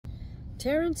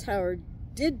Terrence Howard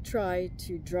did try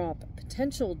to drop a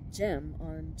potential gem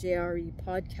on JRE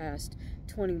podcast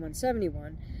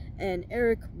 2171, and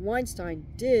Eric Weinstein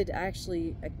did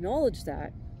actually acknowledge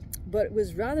that, but it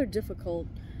was rather difficult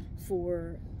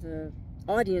for the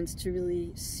audience to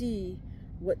really see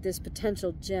what this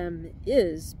potential gem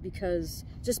is, because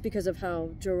of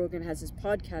how Joe Rogan has his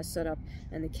podcast set up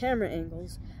and the camera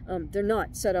angles. They're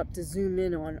not set up to zoom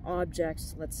in on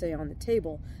objects, let's say on the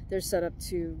table. They're set up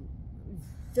to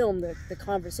film the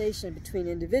conversation between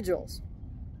individuals.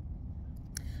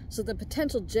 So the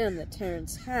potential gem that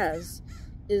Terrence has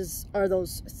are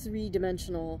those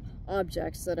three-dimensional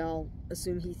objects that I'll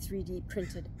assume he 3D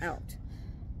printed out.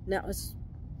 Now, it's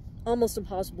almost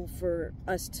impossible for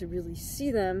us to really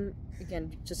see them,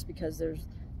 again, just because there's,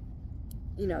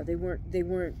 they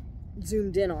weren't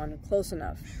zoomed in on close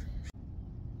enough.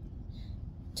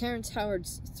 Terrence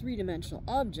Howard's three-dimensional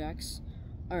objects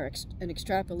are an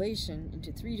extrapolation into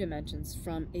 3 dimensions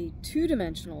from a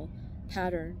 2-dimensional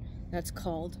pattern that's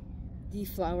called the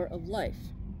flower of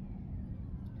life.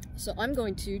 So I'm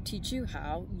going to teach you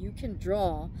how you can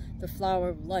draw the flower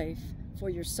of life for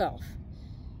yourself.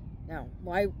 Now,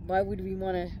 why would we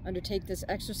want to undertake this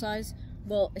exercise?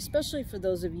 Well, especially for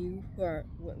those of you who are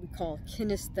what we call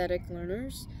kinesthetic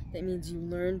learners. That means you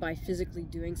learn by physically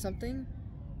doing something.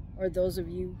 Or those of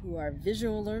you who are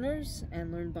visual learners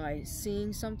and learn by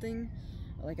seeing something,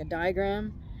 like a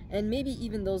diagram. And maybe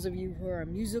even those of you who are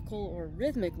musical or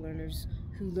rhythmic learners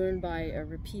who learn by a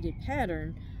repeated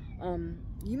pattern.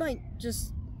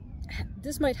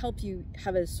 This might help you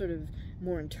have a sort of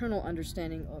more internal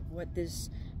understanding of what this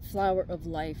flower of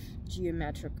life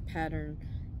geometric pattern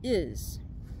is,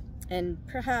 and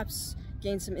perhaps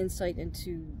gain some insight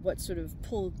into what sort of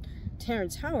pulled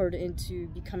Terrence Howard into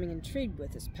becoming intrigued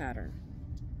with this pattern.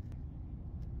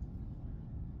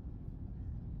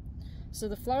 So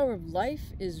the flower of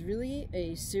life is really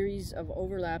a series of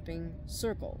overlapping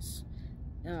circles.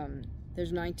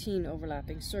 There's 19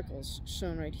 overlapping circles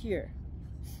shown right here.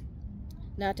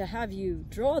 Now, to have you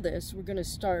draw this, we're going to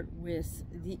start with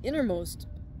the innermost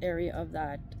area of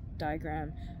that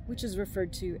diagram, which is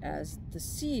referred to as the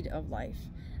seed of life,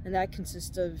 and that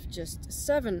consists of just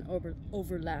 7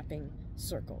 overlapping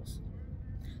circles.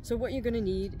 So what you're going to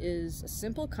need is a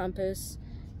simple compass.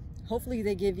 Hopefully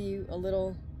they give you a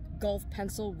little golf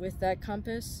pencil with that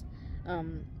compass.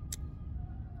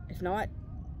 If not,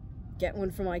 get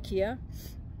one from IKEA.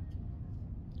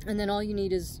 And then all you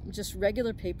need is just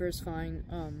regular paper is fine,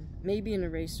 maybe an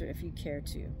eraser if you care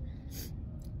to.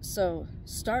 So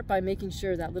start by making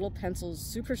sure that little pencil is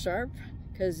super sharp,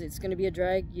 because it's going to be a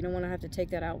drag. You don't want to have to take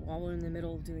that out while we're in the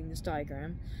middle of doing this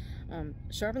diagram.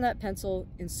 Sharpen that pencil,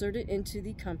 insert it into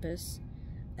the compass,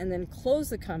 and then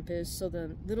close the compass so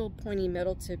the little pointy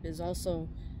metal tip is also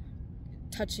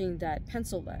touching that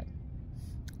pencil lead.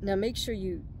 Now make sure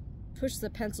you push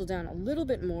the pencil down a little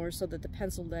bit more so that the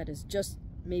pencil lead is just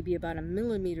maybe about 1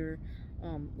 millimeter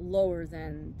lower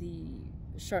than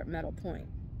the sharp metal point.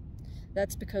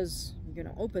 That's because you're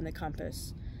going to open the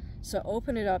compass. So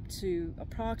open it up to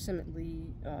approximately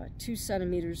 2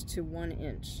 centimeters to 1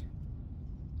 inch.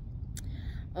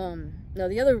 Now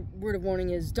the other word of warning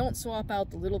is don't swap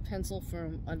out the little pencil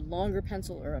for a longer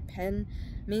pencil or a pen,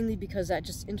 mainly because that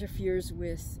just interferes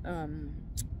with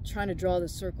trying to draw the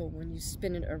circle when you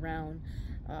spin it around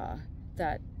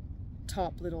that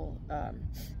top little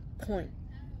point.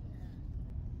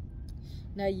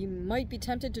 Now you might be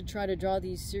tempted to try to draw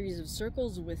these series of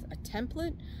circles with a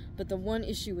template, but the one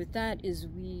issue with that is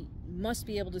we must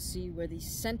be able to see where the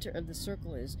center of the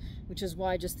circle is, which is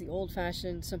why just the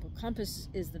old-fashioned simple compass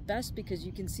is the best, because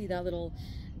you can see that little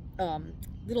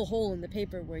hole in the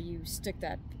paper where you stick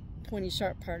that pointy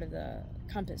sharp part of the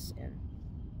compass in.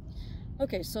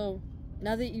 Okay, so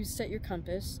now that you've set your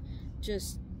compass,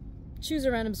 just choose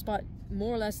a random spot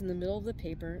more or less in the middle of the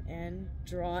paper and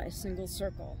draw a single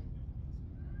circle.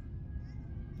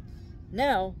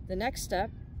 Now, the next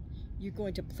step, you're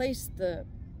going to place the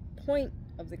point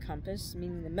of the compass,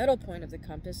 meaning the metal point of the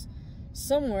compass,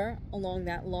 somewhere along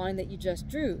that line that you just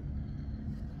drew.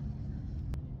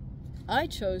 I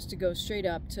chose to go straight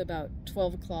up to about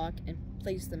 12 o'clock and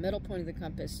place the metal point of the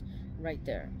compass right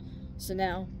there. So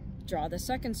now, draw the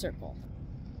second circle.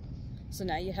 So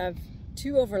now you have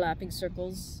 2 overlapping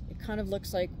circles. It kind of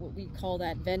looks like what we call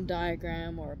that Venn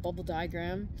diagram or a bubble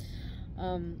diagram.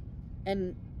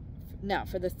 And now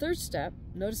for the third step,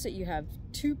 notice that you have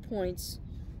 2 points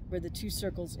where the 2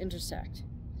 circles intersect.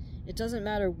 It doesn't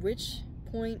matter which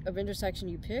point of intersection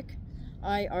you pick.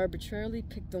 I arbitrarily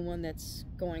picked the one that's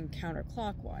going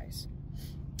counterclockwise.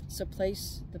 So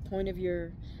place the point of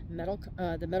your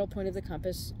the metal point of the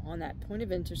compass on that point of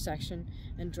intersection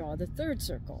and draw the third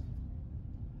circle.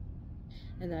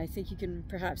 And then I think you can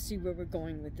perhaps see where we're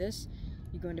going with this.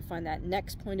 You're going to find that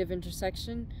next point of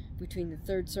intersection between the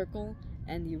third circle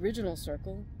and the original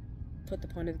circle. Put the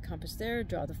point of the compass there,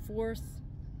 draw the fourth,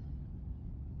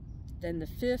 then the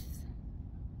fifth,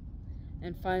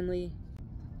 and finally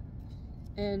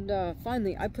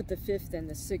I put the fifth and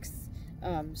the sixth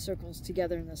circles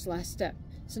together in this last step.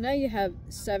 So now you have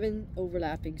 7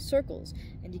 overlapping circles,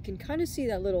 and you can kind of see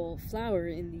that little flower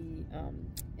in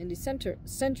the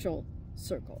central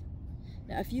circle.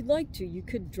 Now, if you'd like to, you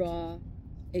could draw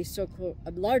a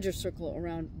larger circle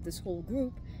around this whole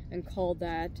group and call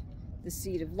that the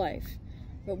seed of life.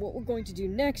 But what we're going to do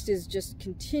next is just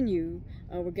continue.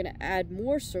 We're going to add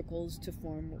more circles to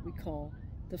form what we call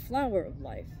the flower of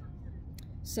life.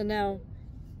 So now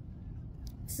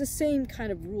it's the same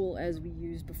kind of rule as we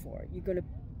used before. You're going to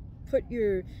put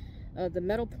your the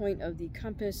metal point of the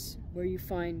compass where you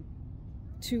find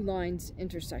 2 lines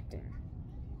intersecting.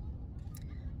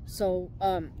 So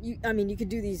you could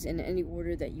do these in any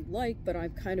order that you like, but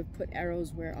I've kind of put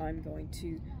arrows where I'm going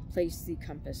to place the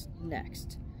compass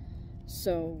next.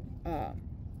 So I'm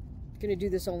going to do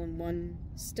this all in one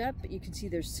step. You can see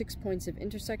there's 6 points of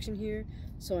intersection here,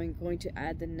 so I'm going to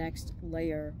add the next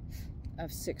layer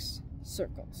of 6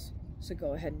 circles. So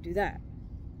go ahead and do that.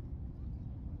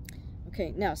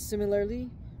 Okay, now similarly,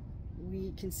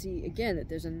 we can see again that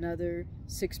there's another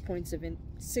 6 points of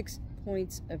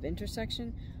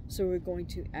intersection. So we're going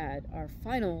to add our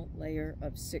final layer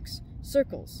of 6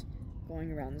 circles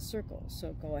going around the circle.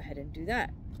 So go ahead and do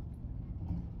that.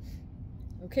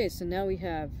 Okay, so now we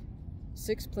have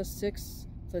 6 plus 6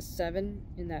 plus 7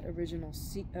 in that original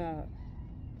seed.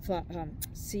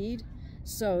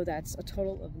 So that's a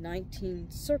total of 19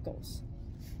 circles.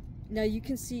 Now you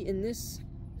can see in this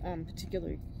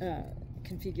particular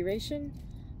configuration,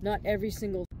 not every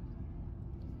single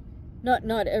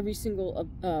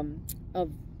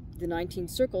of the 19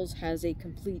 circles has a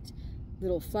complete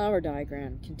little flower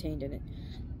diagram contained in it.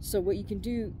 So what you can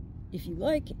do, if you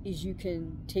like, is you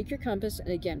can take your compass and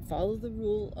again follow the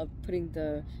rule of putting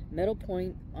the metal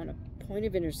point on a point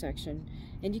of intersection,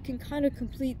 and you can kind of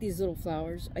complete these little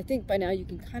flowers. I think by now you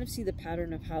can kind of see the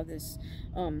pattern of how this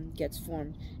gets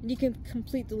formed, and you can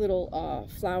complete the little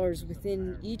flowers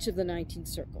within each of the 19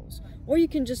 circles, or you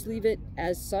can just leave it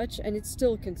as such and it's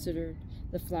still considered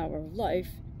the flower of life.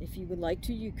 If you would like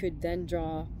to, you could then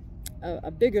draw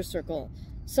a bigger circle.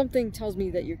 Something tells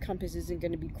me that your compass isn't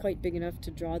going to be quite big enough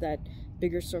to draw that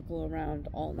bigger circle around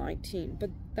all 19, but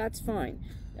that's fine.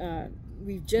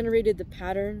 We've generated the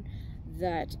pattern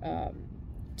that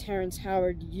Terrence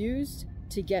Howard used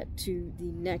to get to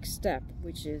the next step,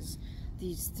 which is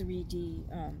these 3D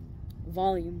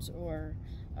volumes, or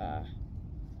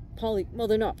well,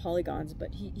 they're not polygons,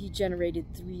 but he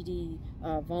generated 3D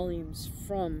volumes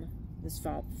from this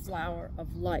flower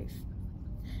of life.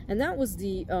 And that was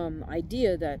the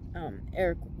idea that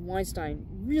Eric Weinstein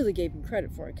really gave him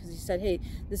credit for it, because he said, hey,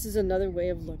 this is another way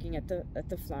of looking at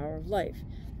the flower of life.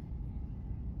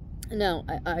 Now,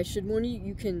 I should warn you,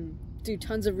 you can do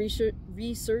tons of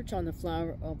research on the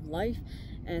flower of life,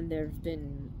 and there have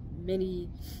been many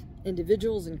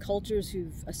individuals and cultures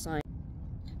who've assigned,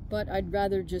 but I'd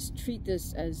rather just treat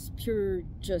this as pure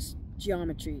just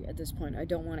geometry at this point. I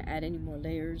don't want to add any more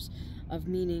layers of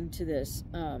meaning to this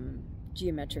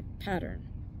geometric pattern.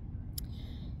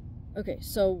 Okay,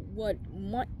 so what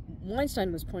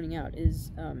Weinstein was pointing out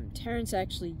is Terrence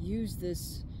actually used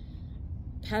this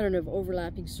pattern of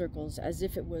overlapping circles as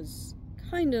if it was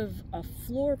kind of a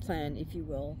floor plan, if you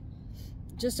will,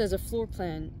 just as a floor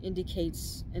plan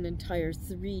indicates an entire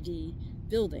 3D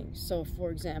building. So for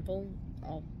example,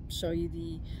 I'll show you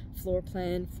the floor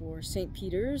plan for St.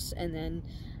 Peter's and then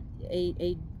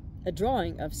a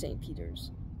drawing of St. Peter's.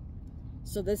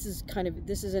 So this is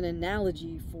an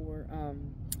analogy for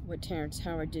what Terrence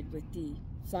Howard did with the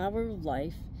flower of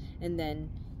life and then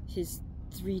his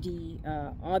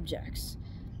 3D objects.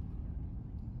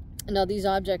 Now these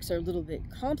objects are a little bit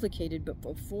complicated, but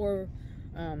before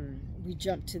we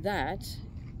jump to that,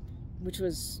 which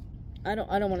was, I don't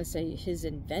want to say his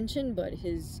invention, but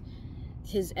his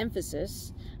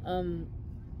emphasis,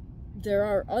 there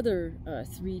are other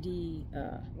 3D,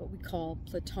 what we call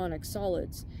platonic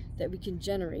solids, that we can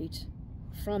generate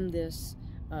from this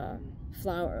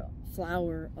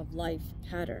flower of life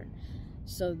pattern.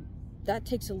 So that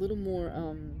takes a little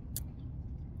more,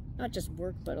 not just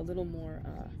work, but a little more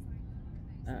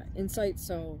insight.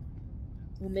 So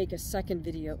we'll make a second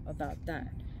video about that.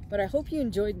 But I hope you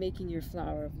enjoyed making your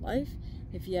flower of life.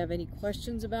 If you have any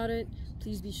questions about it,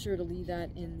 please be sure to leave that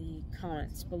in the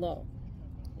comments below.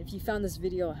 If you found this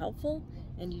video helpful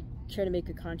and you care to make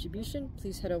a contribution,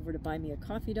 please head over to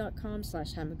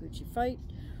buymeacoffee.com/hamaguchifight,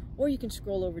 or you can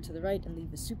scroll over to the right and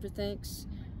leave a super thanks.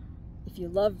 If you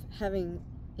love having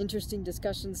interesting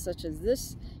discussions such as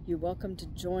this, you're welcome to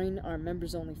join our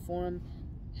members-only forum.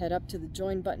 Head up to the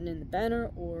join button in the banner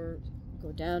or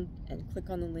go down and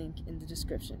click on the link in the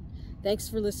description. Thanks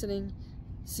for listening.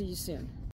 See you soon.